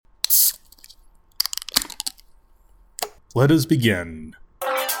Let us begin.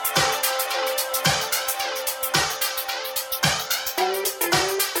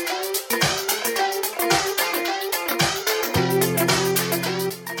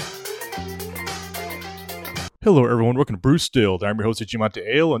 Hello everyone, welcome to Bruce Stilled. I'm your host, Ichimonte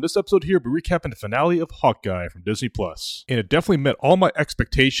Ale, and this episode here we'll be recapping the finale of Hawkeye from Disney+. And it definitely met all my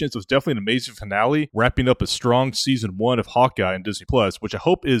expectations. It was definitely an amazing finale, wrapping up a strong season 1 of Hawkeye on Disney+, which I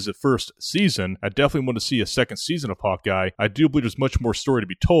hope is the first season. I definitely want to see a second season of Hawkeye. I do believe there's much more story to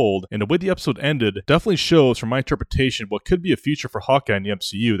be told, and the way the episode ended definitely shows, from my interpretation, what could be a future for Hawkeye in the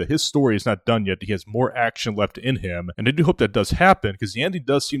MCU, that his story is not done yet, that he has more action left in him, and I do hope that does happen, because the ending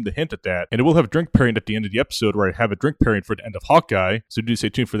does seem to hint at that, and it will have a drink pairing at the end of the episode, where I have a drink pairing for the end of Hawkeye, so do stay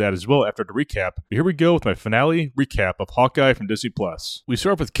tuned for that as well after the recap. But here we go with my finale recap of Hawkeye from Disney+. We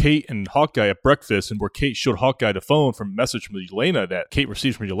start off with Kate and Hawkeye at breakfast, and where Kate showed Hawkeye the phone from a message from Yelena that Kate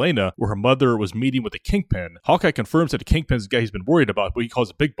received from Yelena, where her mother was meeting with the Kingpin. Hawkeye confirms that the Kingpin is the guy he's been worried about, what he calls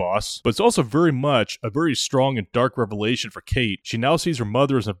a big boss, but it's also very much a very strong and dark revelation for Kate. She now sees her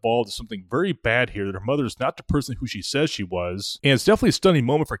mother is involved in something very bad here, that her mother is not the person who she says she was, and it's definitely a stunning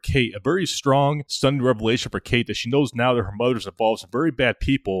moment for Kate, a very strong, stunning revelation for Kate, that she knows now that her mother's involved in very bad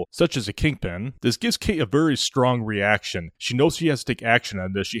people, such as a Kingpin. This gives Kate a very strong reaction. She knows she has to take action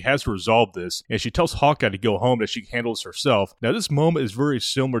on this, she has to resolve this, and she tells Hawkeye to go home, that she can handle this herself. Now this moment is very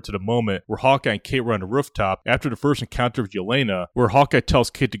similar to the moment where Hawkeye and Kate were on the rooftop after the first encounter with Yelena, where Hawkeye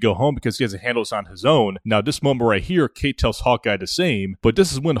tells Kate to go home because he has to handle this on his own. Now this moment right here, Kate tells Hawkeye the same, but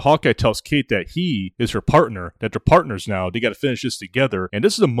this is when Hawkeye tells Kate that he is her partner, that they're partners now, they gotta finish this together, and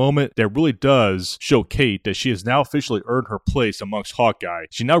this is a moment that really does show Kate that she has now officially earned her place amongst Hawkeye.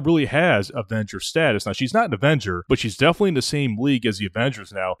 She now really has Avenger status. Now she's not an Avenger, but she's definitely in the same league as the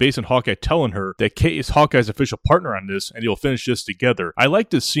Avengers now, based on Hawkeye telling her that Kate is Hawkeye's official partner on this, and they'll finish this together. I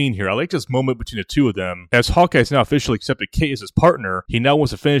like this scene here. I like this moment between the two of them. As Hawkeye's now officially accepted Kate as his partner, he now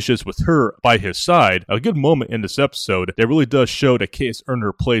wants to finish this with her by his side. A good moment in this episode that really does show that Kate has earned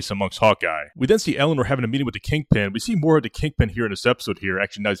her place amongst Hawkeye. We then see Eleanor having a meeting with the Kingpin. We see more of the Kingpin here in this episode here.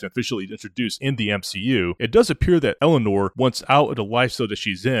 Actually, now he's been officially introduced in the MCU. It does appear that Eleanor wants out of the lifestyle that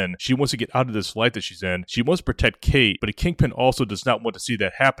she's in. She wants to get out of this life that she's in. She wants to protect Kate, but the Kingpin also does not want to see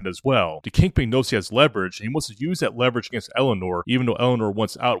that happen as well. The Kingpin knows he has leverage, and he wants to use that leverage against Eleanor, even though Eleanor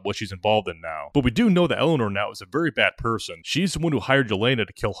wants out of what she's involved in now. But we do know that Eleanor now is a very bad person. She's the one who hired Yelena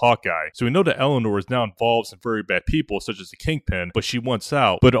to kill Hawkeye, so we know that Eleanor is now involved in very bad people, such as the Kingpin, but she wants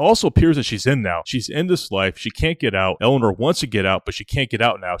out. But it also appears that she's in now. She's in this life. She can't get out. Eleanor wants to get out, but she can't get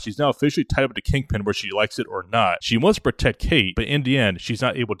out now. She's now officially tied up with the Kingpin, whether she likes it or not. She wants to protect Kate, but in the end, she's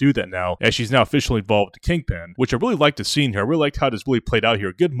not able to do that now, as she's now officially involved with the Kingpin, which I really liked the scene here. I really liked how this really played out here.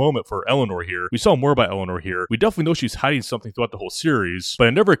 A good moment for Eleanor here. We saw more about Eleanor here. We definitely know she's hiding something throughout the whole series, but I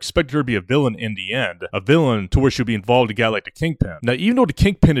never expected her to be a villain in the end. A villain to where she'll be involved with a guy like the Kingpin. Now, even though the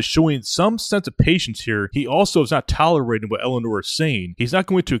Kingpin is showing some sense of patience here, he also is not tolerating what Eleanor is saying. He's not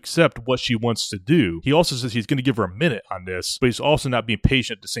going to accept what she wants to do. He also says he's going to give her a minute on this, but he's also not being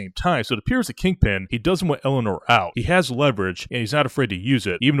patient at the same time. So it appears the Kingpin, he doesn't want Eleanor out. He has leverage, and he's not afraid to use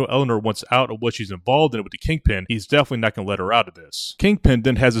it. Even though Eleanor wants out of what she's involved in with the Kingpin, he's definitely not going to let her out of this. Kingpin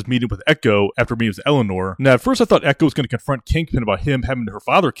then has his meeting with Echo after meeting with Eleanor. Now, at first I thought Echo was going to confront Kingpin about him having her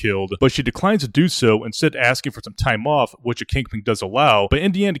father killed, but she declines to do so, instead asking for some time off, which a Kingpin does allow. But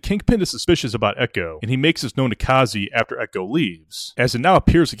in the end, Kingpin is suspicious about Echo, and he makes this known to Kazi after Echo leaves. As it now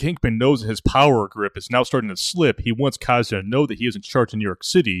appears, the Kingpin knows that his power grip is now starting to slip. He wants Kazi to know that he is in charge in New York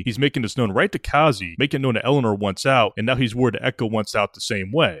City. He's making this known right to Kazi, making it known that Eleanor wants out, and now he's worried that Echo wants out the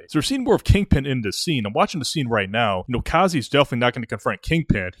same way. So we're seeing more of Kingpin in this scene. I'm watching the scene right now. You know, Kazi's definitely not going to confront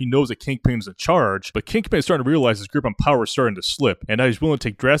Kingpin. He knows that Kingpin is in charge, but Kingpin is starting to realize his grip on power is starting to slip, and now he's willing to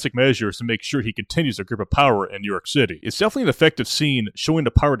take drastic measures to make sure he continues a grip of power in New York City. It's definitely an effective scene showing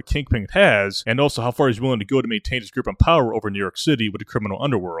the power that Kingpin has, and also how far he's willing to go to maintain his grip on power over New York City with the criminal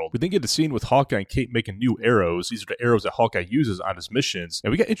underworld. We then get the scene with Hawkeye and Kate making new arrows. These are the arrows that Hawkeye uses on his missions,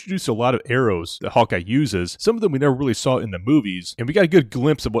 and we got introduced to a lot of arrows that Hawkeye uses. Some of them we never really saw in the movies, and we got a good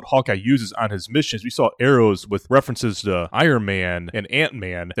glimpse of what Hawkeye uses on his missions. We saw arrows with references to Iron Man and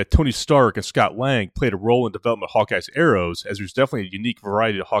Ant-Man, that Tony Stark and Scott Lang played a role in development of Hawkeye's arrows, as there's definitely a unique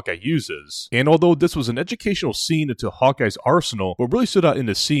variety that Hawkeye uses. And although this was an educational scene into Hawkeye's arsenal, what really stood out in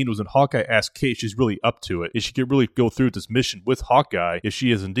the scene was when Hawkeye asked Kate if she's really up to it, if she could really go through this mission with Hawkeye, if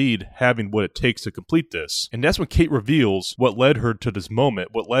she is indeed having what it takes to complete this. And that's when Kate reveals what led her to this moment,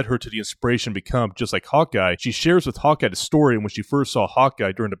 what led her to the inspiration to become just like Hawkeye, she shares with Hawkeye the story when she first saw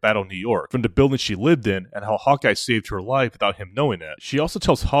Hawkeye during the Battle of New York, from the building she lived in, and how Hawkeye saved her life without him knowing it. She also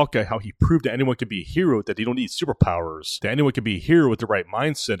tells Hawkeye how he proved that anyone can be a hero, that they don't need superpowers, that anyone can be a hero with the right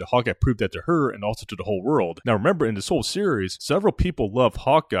mindset, that Hawkeye proved that to her and also to the whole world. Now remember, in this whole series, several people love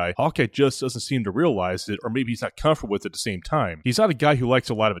Hawkeye. Hawkeye just doesn't seem to realize it, or maybe he's not comfortable with it at the same time. He's not a guy who likes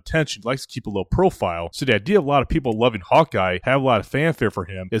a lot of attention, likes to keep a low profile, so the idea of a lot of people loving Hawkeye, have a lot of fanfare for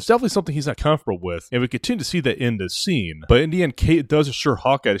him, is definitely something he's not comfortable with, and we continue to see that in this scene. But in the end, Kate does assure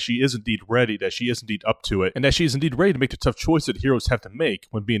Hawkeye that she is indeed ready, that she is indeed up to it, and that she is indeed ready to make the tough choice that heroes have to make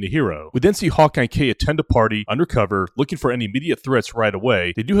when being a hero. We then see Hawkeye and Kate attend a party undercover, looking for any immediate threats right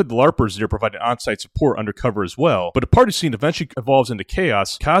away. They do have the LARPers there providing on-site support undercover as well, but the party scene eventually evolves into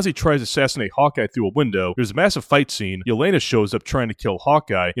chaos. Kazi tries to assassinate Hawkeye through a window. There's a massive fight scene. Yelena shows up trying to kill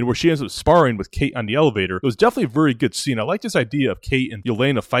Hawkeye, and where she ends up sparring with Kate on the elevator. It was definitely a very good scene. I like this idea of Kate and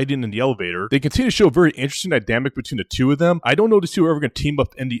Yelena fighting in the elevator. They continue to show a very interesting dynamic between the two of them. I don't know if the two are ever going to team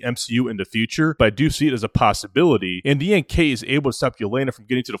up in the MCU in the future, but I do see it as a possibility. In the end, Kate is able to stop Yelena from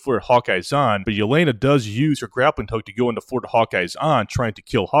getting to the floor that Hawkeye's on, but Yelena does use her grappling hook to go on the floor that Hawkeye's on, trying to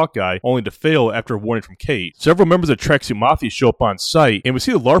kill Hawkeye, only to fail after a warning from Kate. Several members of Tracksuit Mafia show up on site, and we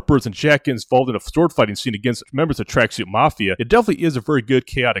see the LARPers and Jack get involved in a sword fighting scene against members of Tracksuit Mafia. It definitely is a very good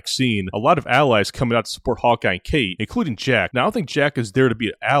chaotic scene. A lot of allies coming out to support Hawkeye and Kate, including Jack. Now, I don't think Jack is there to be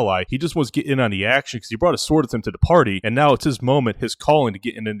an ally. He just wants to get in on the action because he brought a sword with him to the party, and now it's his moment, his calling to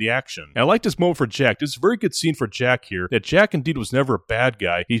get in the action. And I like this moment for Jack. This is a very good scene for Jack here, that Jack indeed was never a bad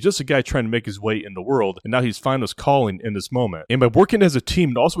guy. He's just a guy trying to make his way in the world, and now he's finding his calling in this moment. And by working as a team,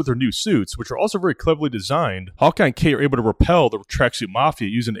 and also with their new suits, which are also very cleverly designed, Hawkeye and Kate are able to repel the Tracksuit Mafia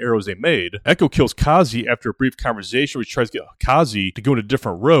using the arrows they made. Echo kills Kazi after a brief conversation where he tries to get Kazi to go in a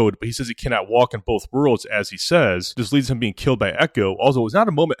different road, but he says he cannot walk in both worlds, as he says. This leads to him being killed by Echo. Also, it was not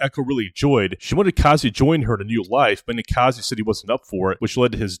a moment Echo really enjoyed. She wanted Kazi to join her in a new life, but then Kazi said he wasn't up for it, which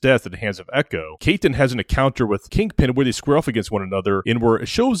led to his death at the hands of Echo. Kate then has an encounter with Kingpin where they square off against one another, and where it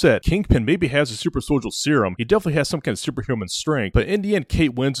shows that Kingpin maybe has a super soldier serum. He definitely has some kind of superhuman strength, but in the end,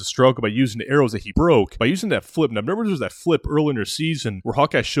 Kate wins the struggle by using the arrows that he broke, by using that flip. Now, remember there was that flip earlier in the season where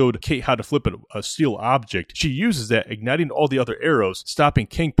Hawkeye showed Kate how to flip a steel object. She uses that, igniting all the other arrows, stopping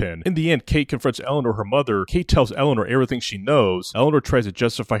Kingpin. In the end, Kate confronts Eleanor, her mother. Kate tells Eleanor everything she knows. Eleanor tries to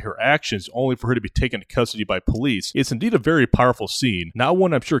justify her actions, only for her to be taken into custody by police. It's indeed a very powerful scene. Not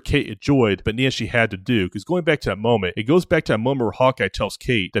one I'm sure Kate enjoyed, but in the end she had to do, because going back to that moment, it goes back to that moment where Hawkeye tells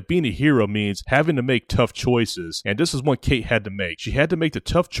Kate that being a hero means having to make tough choices, and this is one Kate had to make. She had to make the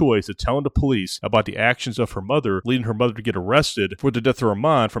tough choice of telling the police about the actions of her mother, leading her mother to get arrested for the death of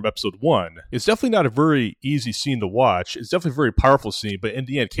Rahman from episode 1. It's definitely not a very easy scene to watch. It's definitely a very powerful scene, but in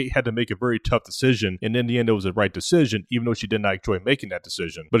the end, Kate had to make a very tough decision, and in the end, it was the right decision, even though she did not enjoy making that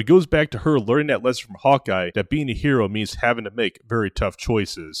decision. But it goes back to her learning that lesson from Hawkeye, that being a hero means having to make very tough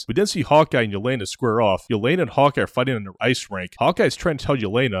choices. We then see Hawkeye and Yelena square off. Yelena and Hawkeye are fighting in the ice rink. Hawkeye is trying to tell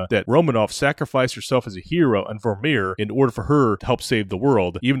Yelena that Romanoff sacrificed herself as a hero on Vormir in order for her to help save the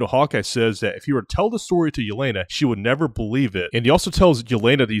world, even though Hawkeye says that if he were to tell the story to Yelena, she would never believe it. And he also tells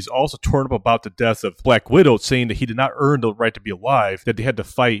Yelena that he's also torn up about the death of Black Widow, saying that he did not earn the right to be alive, that they had to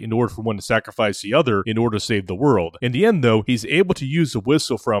fight in order for one to sacrifice the other in order to save the world. In the end, though, he's able to use the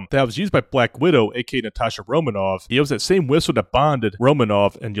whistle that was used by Black Widow, aka Natasha Romanoff. It was that same whistle that bonded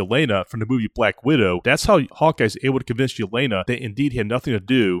Romanoff and Yelena from the movie Black Widow. That's how Hawkeye's able to convince Yelena that indeed he had nothing to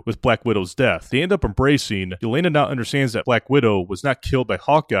do with Black Widow's death. They end up embracing. Yelena now understands that Black Widow was not killed by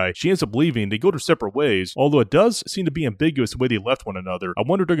Hawkeye. She ends up leaving. They go their separate ways, although it does seem to be ambiguous the way they left one another. I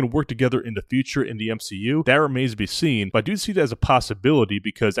wonder if they're going to work together in the future in the MCU. That remains to be seen, but I do see that as a possibility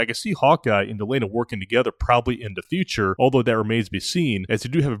because I can see Hawkeye and Yelena working together probably in the future, although that remains to be seen, as they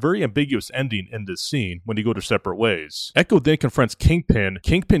do have a very ambiguous ending in this scene when they go their separate ways. Echo then confronts Kingpin.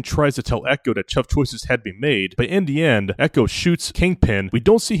 Kingpin tries to tell Echo that tough choices had to be made, but in the end, Echo shoots Kingpin. We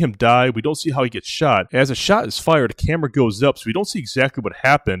don't see him die. We don't see how he gets shot. As a shot is fired, the camera goes up, so we don't see exactly what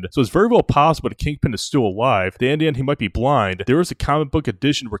happened. So it's very well possible that Kingpin is still alive. In the end, he might be blind. There is a comic book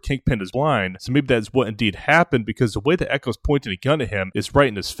edition where Kingpin is blind, so maybe that's what indeed happened, because the way that Echo's pointing a gun at him is right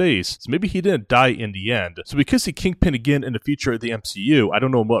in his face, so maybe he didn't die in the end. So we could see Kingpin again in the future of the MCU. I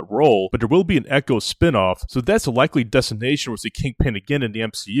don't know in what role, but there will be an Echo spinoff, so that's a likely destination where we see Kingpin again in the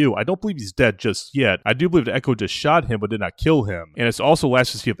MCU. I don't believe he's dead just yet. I do believe that Echo just shot him but did not kill him, and it's also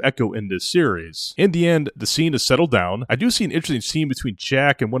last to see of Echo in this series. In the end, the scene is settled down. I do see an interesting scene between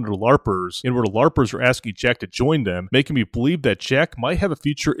Jack and one of the LARPers, and where the LARPers are asking Jack to join them, making me believe that Jack might have a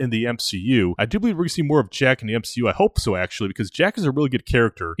future in the MCU. I do believe we're going to see more of Jack in the MCU. I hope so, actually, because Jack is a really good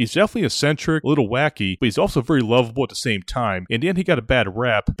character. He's definitely eccentric, a little wacky, but he's also very lovable at the same time. In the end, he got a bad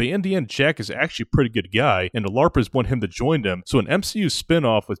rap, but in the the end, Jack is actually a pretty good guy, and the LARPers want him to join them, so an MCU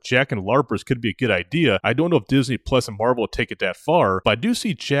spinoff with Jack and the LARPers could be a good idea. I don't know if Disney Plus and Marvel will take it that far, but I do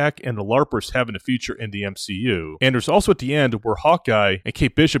see Jack and the LARPers having a future in the MCU. And there's also at the end where Hawkeye and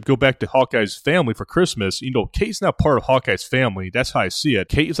Kate Bishop go back to Hawkeye's family for Christmas. You know, Kate's not part of Hawkeye's family. That's how I see it.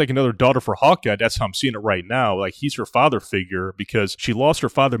 Kate is like another daughter for Hawkeye. That's how I'm seeing it right now. Like, he's her father figure because she lost her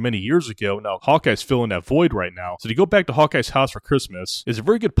father many years ago. Now, Hawkeye's filling that void right now. So to go back to Hawkeye's house for Christmas is a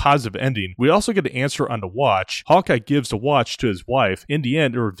very good positive ending. We also get an answer on the watch. Hawkeye gives the watch to his wife. In the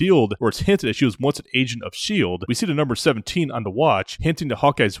end, it revealed, or it's hinted that she was once an agent of S.H.I.E.L.D. We see the number 17 on the watch, hinting that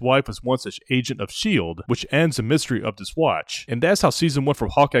Hawkeye's wife was once an agent of S.H.I.E.L.D., which ends the mystery of this watch. And that's how season 1 from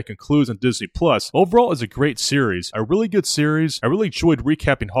Hawkeye concludes on Disney Plus. Overall, it's a great series, a really good series. I really enjoyed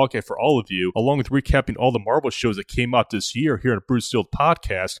recapping Hawkeye for all of you, along with recapping all the Marvel shows that came out this year here on the Bruce Stilled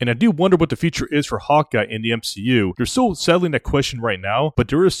podcast. And I do wonder what the future is for Hawkeye in the MCU. They're still settling that question right now, but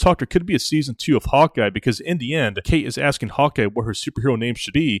there is talk there could be a season 2 of Hawkeye because in the end, Kate is asking Hawkeye what her superhero name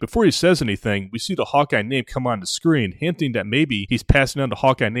should be. Before he says anything, we see the Hawkeye name come on the screen, hinting that maybe he's passing on the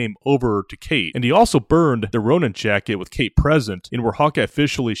Hawkeye name over to Kate. And he also burned the Ronin jacket with Kate present, in where Hawkeye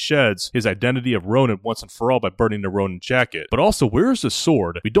officially sheds his identity of Ronin once and for all by burning the Ronin jacket. But also, where is the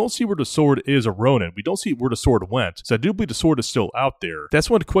sword? We don't see where the sword is of Ronin. We don't see where the sword went. So I do believe the sword is still out there. That's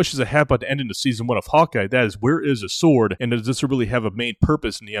one of the questions I have about the ending of season 1 of Hawkeye. That is, where is the sword? And does this really have a main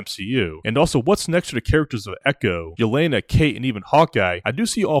purpose in the MCU? And also, what's next for the characters of Echo, Yelena, Kate, and even Hawkeye? I do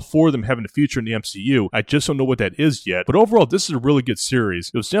see all 4 of them having a future in the MCU. I just don't know what that is yet. But overall, this is a really good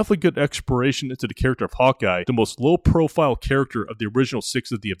series. It was definitely good exploration into the character of Hawkeye, the most low-profile character of the original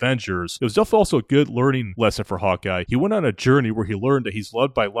 6 of the Avengers. It was definitely also a good learning lesson for Hawkeye. He went on a journey where he learned that he's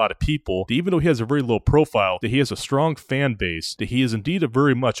loved by a lot of people, that even though he has a very low profile, that he has a strong fan base, that he is indeed a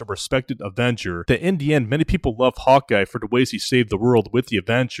very much a respected Avenger, that in the end, many people love Hawkeye for the ways he saved the world with the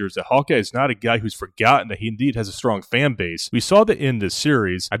Avengers, that Hawkeye is not a guy who's forgotten, that he indeed has a strong fan base. We saw that in this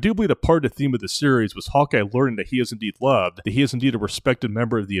series. I do believe that part of the theme of the series was Hawkeye learning that he is indeed loved, that he is indeed a respected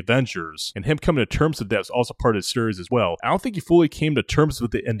member of the Avengers, and him coming to terms with that was also part of the series as well. I don't think he fully came to terms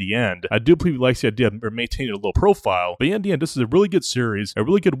with it in the end. I do believe he likes the idea of maintaining a low profile, but in the end, this is a really good series, a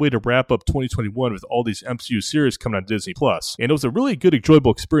really good way to wrap up 2021 with all these MCU series coming on Disney Plus. And it was a really good,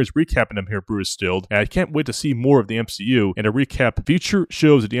 enjoyable experience recapping them here at Bruce Stilled, and I can't wait to see more of the MCU and to recap future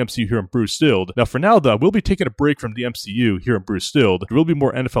shows of the MCU here on Bruce Stilled. Now, for now, though, I will be taking a break from the MCU here on Bruce Stilled. There will be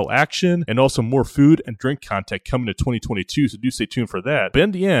more NFL action and also more food and drink content coming to 2022, so do stay tuned for that. But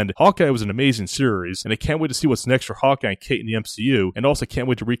in the end, Hawkeye was an amazing series, and I can't wait to see what's next for Hawkeye and Kate in the MCU, and also can't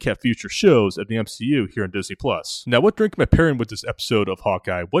wait to recap future shows of the MCU here on Disney Plus. Now, what drink am I pairing with this episode of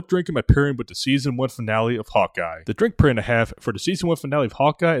Hawkeye? What drink am I pairing with the season 1 finale of Hawkeye? The drink pairing I have for the season 1 finale of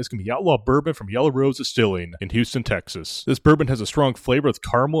Hawkeye is going to be Outlaw Bourbon from Yellow Rose Distilling in Houston, Texas. This bourbon has a strong flavor with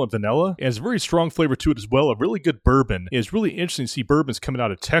caramel and vanilla, and has a very strong flavor to it as well. A really good bourbon. It's really interesting to see bourbons coming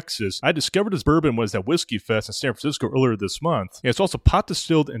out of Texas. I discovered this bourbon was at Whiskey Fest in San Francisco earlier this month, and it's also pot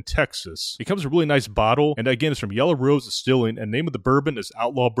distilled in Texas. It comes in a really nice bottle, and again, it's from Yellow Rose Distilling, and the name of the bourbon is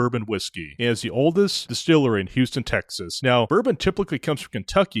Outlaw Bourbon Whiskey. And it's the oldest distillery in Houston, Texas. Now, bourbon typically comes from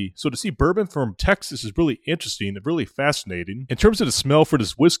Kentucky, so to see bourbon from Texas is really interesting and really fascinating. In terms of the smell for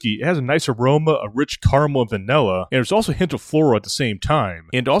this whiskey, it has a nice aroma, a rich caramel and vanilla, and there's also a hint of floral at the same time.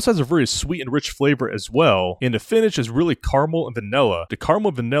 And it also has a very sweet and rich flavor as well, and the finish is really caramel and vanilla. The caramel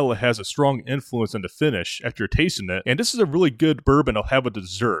and vanilla has a strong influence on the finish after you're tasting it, and this is a really good bourbon I'll have with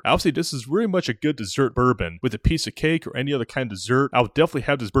dessert. I would say this is really much a good dessert bourbon. With a piece of cake or any other kind of dessert, I would definitely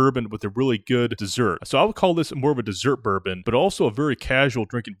have this bourbon with a really good dessert. So I would call this more of a dessert bourbon, but also a very casual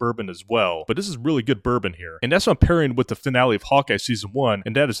drinking bourbon as well. But this is really good bourbon here. And that's what I'm pairing with the finale of Hawkeye Season 1,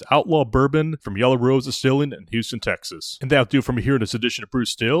 and that is Outlaw Bourbon from Yellow Rose Distilling in Houston, Texas. And that'll do for me here in this edition of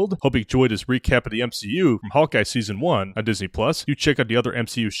Bruce Stilled. Hope you enjoyed this recap of the MCU from Hawkeye Season 1 on Disney Plus. You check out the other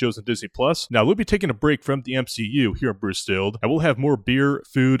MCU shows on Disney Plus. Now, we'll be taking a break from the MCU here on Bruce Stilled. I will have more beer,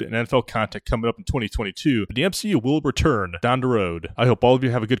 food, and NFL content coming up in 2022, but the MCU will return down the road. I hope all of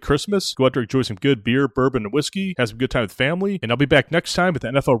you have a good Christmas. Go out there and enjoy some good beer, bourbon, and whiskey. Have some good time with family. And I'll be back next time with the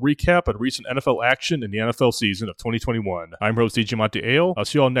NFL recap of recent NFL action in the NFL season of 2021. I'm host DJ Monte Ale. I'll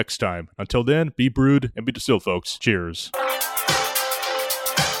see you all next time. Until then, be brewed and be distilled, folks. Cheers.